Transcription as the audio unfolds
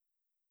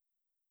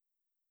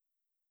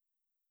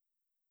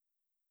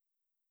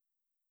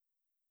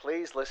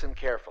Please listen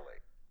carefully.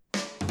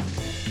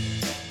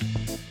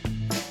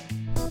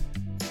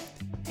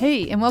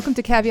 Hey, and welcome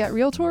to Caveat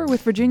Realtor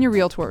with Virginia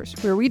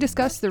Realtors, where we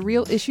discuss the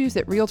real issues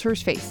that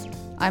realtors face.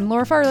 I'm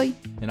Laura Farley.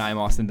 And I'm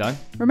Austin Dunn.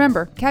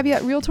 Remember,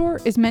 Caveat Realtor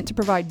is meant to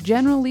provide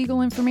general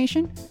legal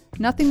information.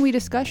 Nothing we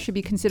discuss should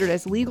be considered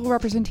as legal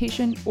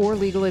representation or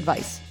legal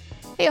advice.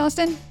 Hey,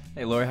 Austin.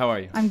 Hey, Laura, how are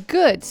you? I'm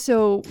good.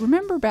 So,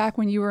 remember back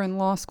when you were in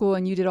law school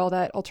and you did all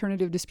that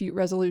alternative dispute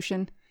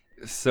resolution?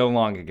 So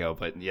long ago,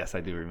 but yes,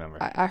 I do remember.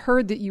 I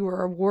heard that you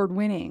were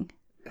award-winning.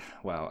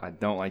 Well, I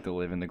don't like to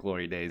live in the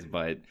glory days,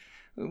 but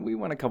we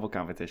won a couple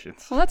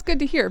competitions. Well, that's good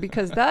to hear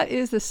because that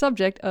is the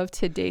subject of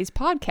today's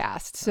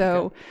podcast.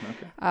 So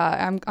Okay.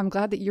 I'm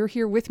glad that you're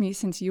here with me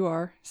since you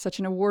are such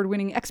an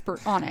award-winning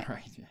expert on it.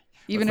 Right.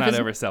 Even Let's if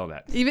not oversell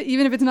that.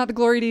 Even if it's not the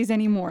glory days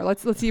anymore.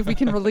 Let's see if we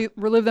can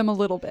relive them a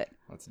little bit.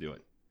 Let's do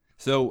it.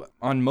 So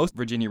on most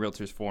Virginia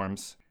Realtors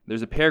forums,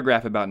 there's a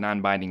paragraph about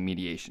non-binding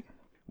mediation.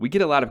 We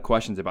get a lot of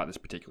questions about this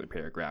particular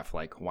paragraph,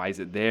 like why is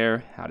it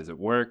there? How does it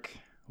work?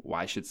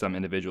 Why should some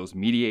individuals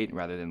mediate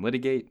rather than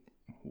litigate?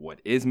 What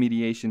is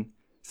mediation?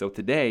 So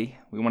today,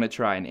 we want to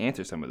try and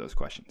answer some of those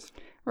questions.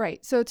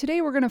 Right. So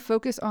today we're going to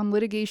focus on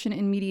litigation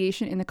and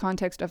mediation in the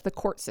context of the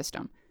court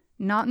system,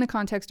 not in the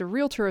context of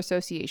realtor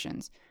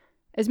associations.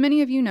 As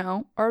many of you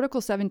know,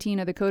 Article 17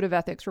 of the Code of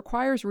Ethics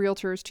requires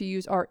realtors to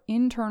use our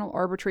internal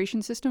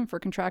arbitration system for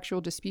contractual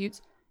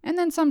disputes and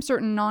then some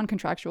certain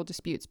non-contractual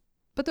disputes.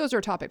 But those are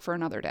a topic for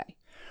another day.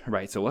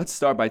 Right, so let's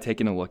start by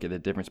taking a look at the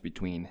difference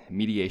between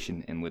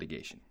mediation and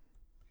litigation.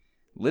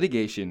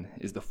 Litigation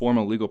is the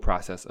formal legal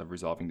process of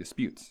resolving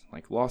disputes,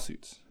 like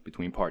lawsuits,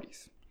 between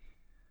parties.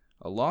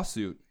 A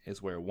lawsuit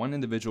is where one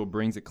individual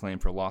brings a claim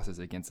for losses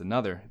against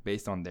another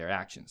based on their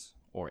actions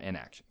or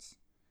inactions.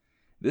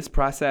 This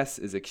process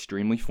is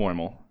extremely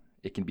formal,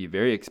 it can be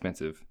very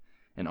expensive,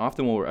 and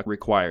often will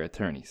require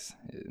attorneys.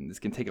 And this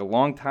can take a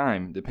long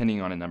time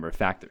depending on a number of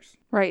factors.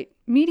 Right.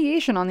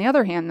 Mediation, on the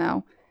other hand,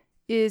 though,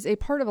 is a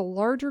part of a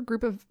larger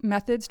group of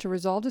methods to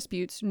resolve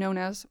disputes known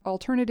as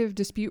alternative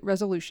dispute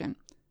resolution,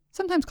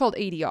 sometimes called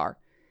ADR.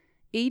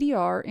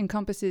 ADR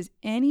encompasses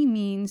any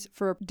means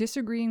for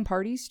disagreeing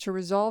parties to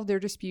resolve their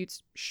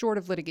disputes short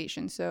of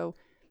litigation, so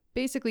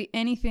basically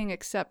anything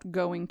except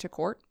going to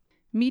court.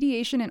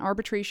 Mediation and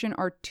arbitration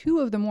are two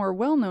of the more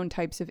well-known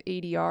types of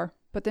ADR,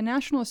 but the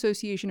National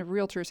Association of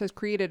Realtors has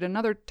created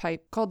another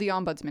type called the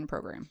Ombudsman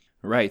Program.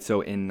 Right, so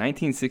in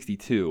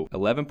 1962,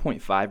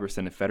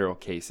 11.5% of federal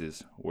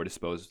cases were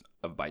disposed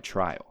of by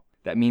trial.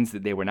 That means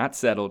that they were not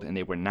settled and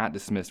they were not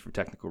dismissed for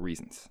technical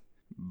reasons.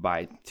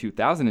 By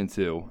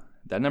 2002,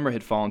 that number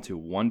had fallen to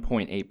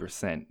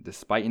 1.8%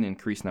 despite an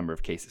increased number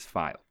of cases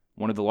filed.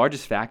 One of the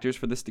largest factors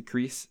for this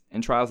decrease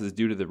in trials is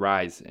due to the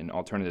rise in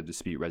alternative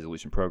dispute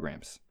resolution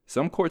programs.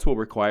 Some courts will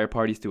require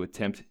parties to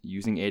attempt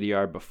using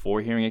ADR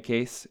before hearing a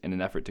case in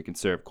an effort to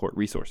conserve court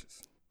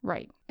resources.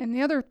 Right. And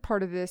the other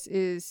part of this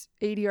is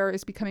ADR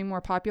is becoming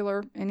more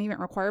popular and even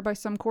required by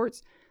some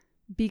courts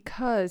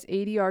because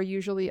ADR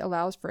usually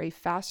allows for a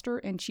faster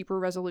and cheaper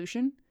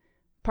resolution.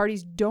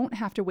 Parties don't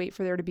have to wait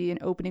for there to be an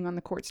opening on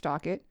the court's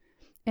docket.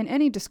 And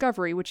any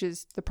discovery, which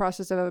is the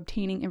process of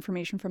obtaining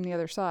information from the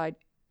other side,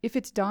 if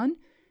it's done,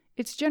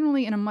 it's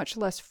generally in a much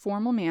less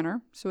formal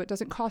manner, so it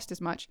doesn't cost as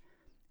much.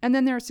 And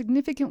then there are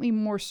significantly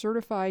more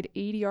certified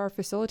ADR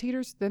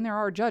facilitators than there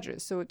are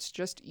judges, so it's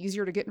just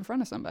easier to get in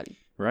front of somebody.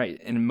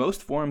 Right. In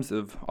most forms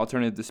of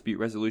alternative dispute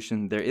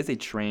resolution, there is a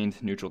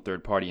trained neutral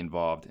third party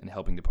involved in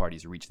helping the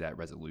parties reach that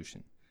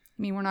resolution.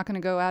 I mean, we're not going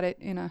to go at it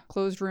in a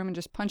closed room and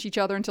just punch each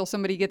other until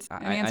somebody gets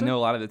an answer? I know a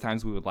lot of the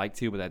times we would like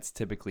to, but that's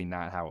typically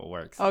not how it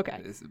works.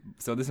 Okay.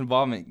 So this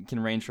involvement can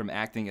range from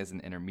acting as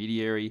an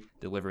intermediary,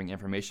 delivering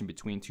information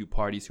between two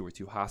parties who are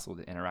too hostile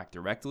to interact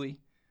directly,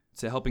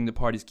 to helping the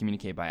parties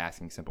communicate by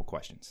asking simple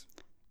questions.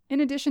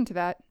 In addition to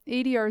that,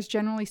 ADR is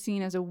generally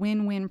seen as a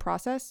win-win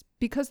process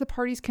because the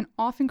parties can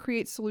often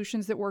create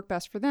solutions that work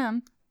best for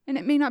them, and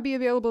it may not be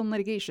available in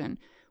litigation,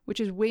 which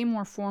is way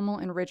more formal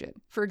and rigid.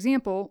 For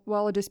example,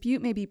 while a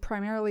dispute may be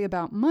primarily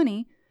about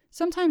money,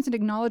 sometimes an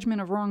acknowledgement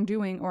of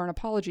wrongdoing or an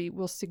apology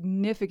will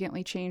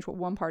significantly change what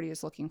one party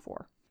is looking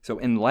for. So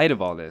in light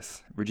of all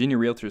this, Virginia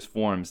Realtors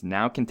forms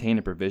now contain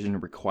a provision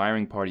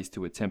requiring parties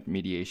to attempt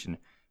mediation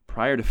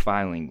prior to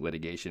filing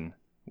litigation,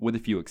 with a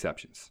few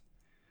exceptions.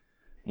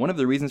 One of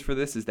the reasons for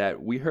this is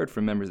that we heard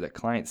from members that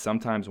clients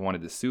sometimes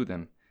wanted to sue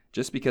them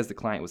just because the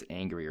client was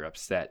angry or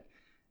upset,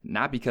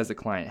 not because the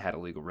client had a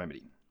legal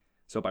remedy.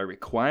 So by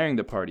requiring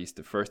the parties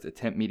to first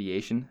attempt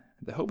mediation,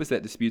 the hope is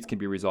that disputes can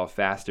be resolved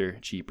faster,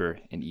 cheaper,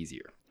 and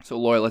easier. So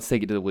Laura, let's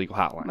take it to the legal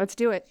hotline. Let's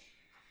do it.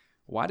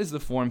 Why does the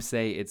form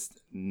say it's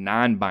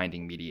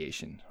non-binding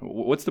mediation?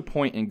 What's the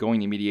point in going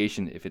to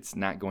mediation if it's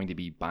not going to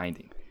be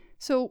binding?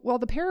 So while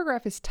the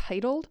paragraph is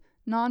titled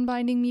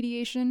non-binding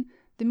mediation,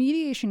 the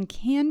mediation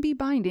can be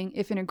binding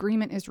if an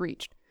agreement is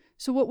reached.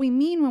 So what we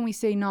mean when we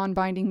say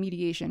non-binding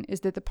mediation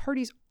is that the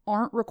parties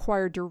aren't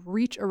required to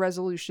reach a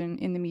resolution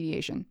in the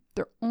mediation.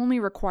 They're only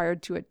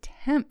required to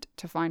attempt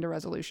to find a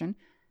resolution.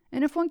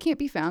 And if one can't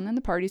be found, then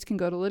the parties can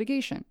go to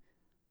litigation.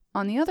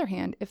 On the other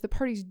hand, if the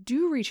parties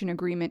do reach an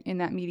agreement in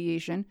that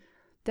mediation,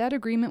 that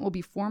agreement will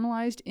be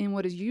formalized in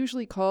what is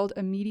usually called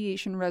a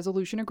mediation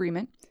resolution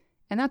agreement,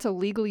 and that's a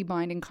legally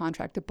binding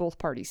contract that both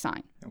parties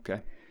sign.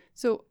 Okay.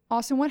 So,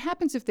 Austin, what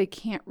happens if they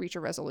can't reach a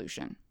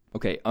resolution?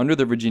 Okay, under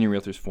the Virginia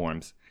Realtors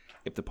forms,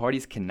 if the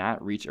parties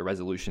cannot reach a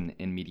resolution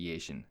in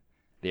mediation,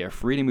 they are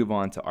free to move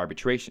on to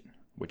arbitration,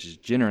 which is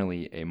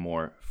generally a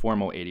more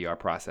formal ADR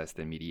process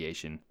than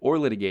mediation or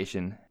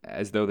litigation,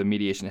 as though the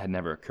mediation had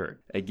never occurred.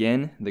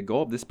 Again, the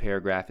goal of this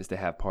paragraph is to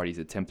have parties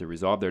attempt to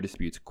resolve their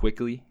disputes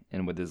quickly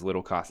and with as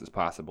little cost as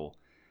possible,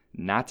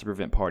 not to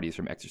prevent parties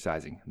from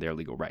exercising their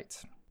legal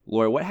rights.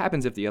 Laura, what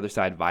happens if the other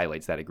side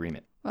violates that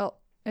agreement?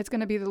 Well, it's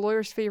going to be the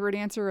lawyer's favorite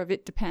answer of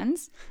it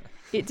depends.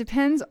 It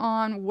depends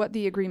on what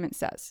the agreement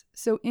says.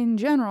 So in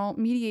general,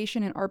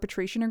 mediation and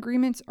arbitration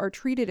agreements are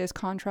treated as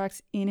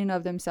contracts in and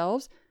of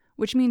themselves,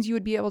 which means you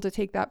would be able to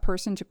take that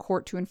person to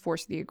court to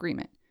enforce the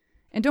agreement.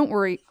 And don't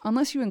worry,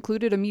 unless you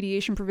included a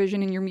mediation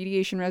provision in your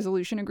mediation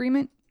resolution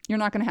agreement, you're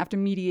not going to have to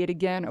mediate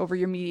again over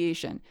your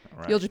mediation.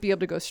 Right. You'll just be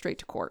able to go straight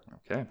to court.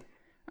 Okay.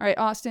 All right,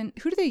 Austin,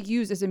 who do they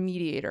use as a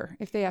mediator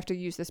if they have to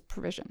use this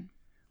provision?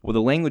 Well,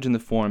 the language in the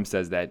form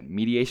says that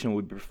mediation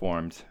would be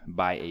performed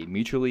by a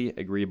mutually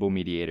agreeable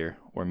mediator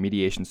or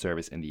mediation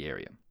service in the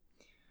area.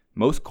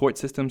 Most court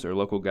systems or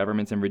local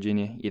governments in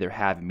Virginia either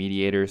have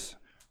mediators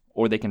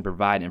or they can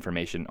provide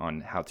information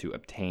on how to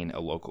obtain a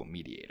local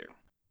mediator.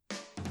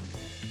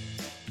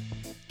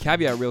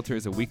 Caveat Realtor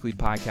is a weekly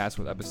podcast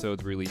with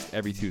episodes released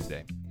every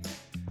Tuesday.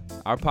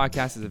 Our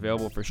podcast is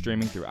available for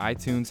streaming through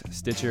iTunes,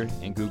 Stitcher,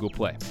 and Google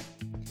Play.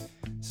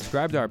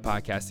 Subscribe to our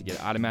podcast to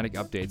get automatic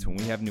updates when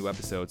we have new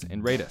episodes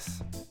and rate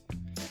us.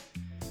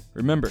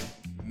 Remember,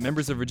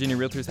 members of Virginia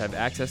Realtors have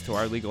access to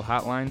our legal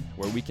hotline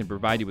where we can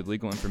provide you with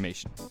legal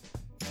information.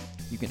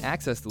 You can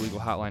access the legal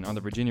hotline on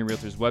the Virginia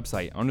Realtors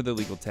website under the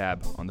legal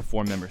tab on the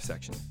For Members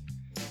section.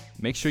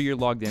 Make sure you're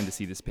logged in to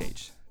see this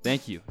page.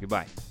 Thank you.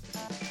 Goodbye.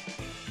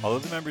 Although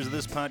the members of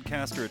this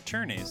podcast are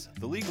attorneys,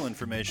 the legal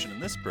information in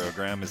this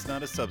program is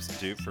not a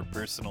substitute for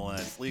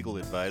personalized legal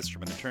advice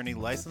from an attorney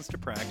licensed to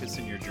practice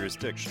in your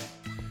jurisdiction.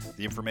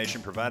 The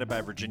information provided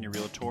by Virginia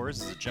Realtors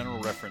is a general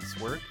reference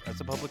work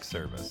as a public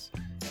service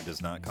and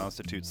does not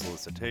constitute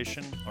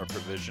solicitation or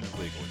provision of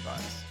legal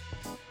advice.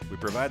 We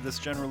provide this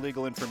general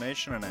legal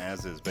information on an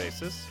as-is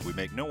basis. We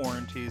make no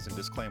warranties and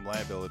disclaim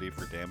liability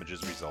for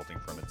damages resulting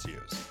from its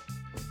use.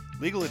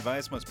 Legal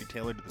advice must be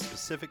tailored to the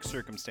specific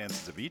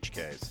circumstances of each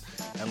case,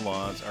 and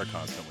laws are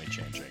constantly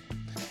changing.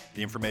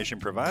 The information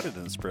provided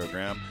in this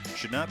program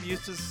should not be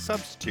used as a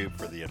substitute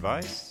for the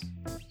advice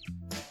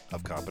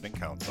of competent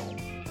counsel.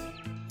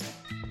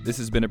 This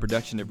has been a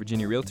production of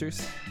Virginia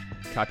Realtors,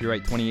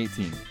 copyright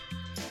 2018.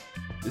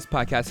 This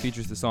podcast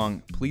features the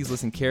song Please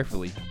Listen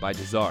Carefully by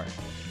Jazar,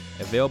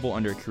 available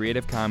under a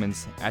Creative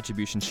Commons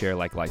Attribution Share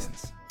Alike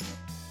license.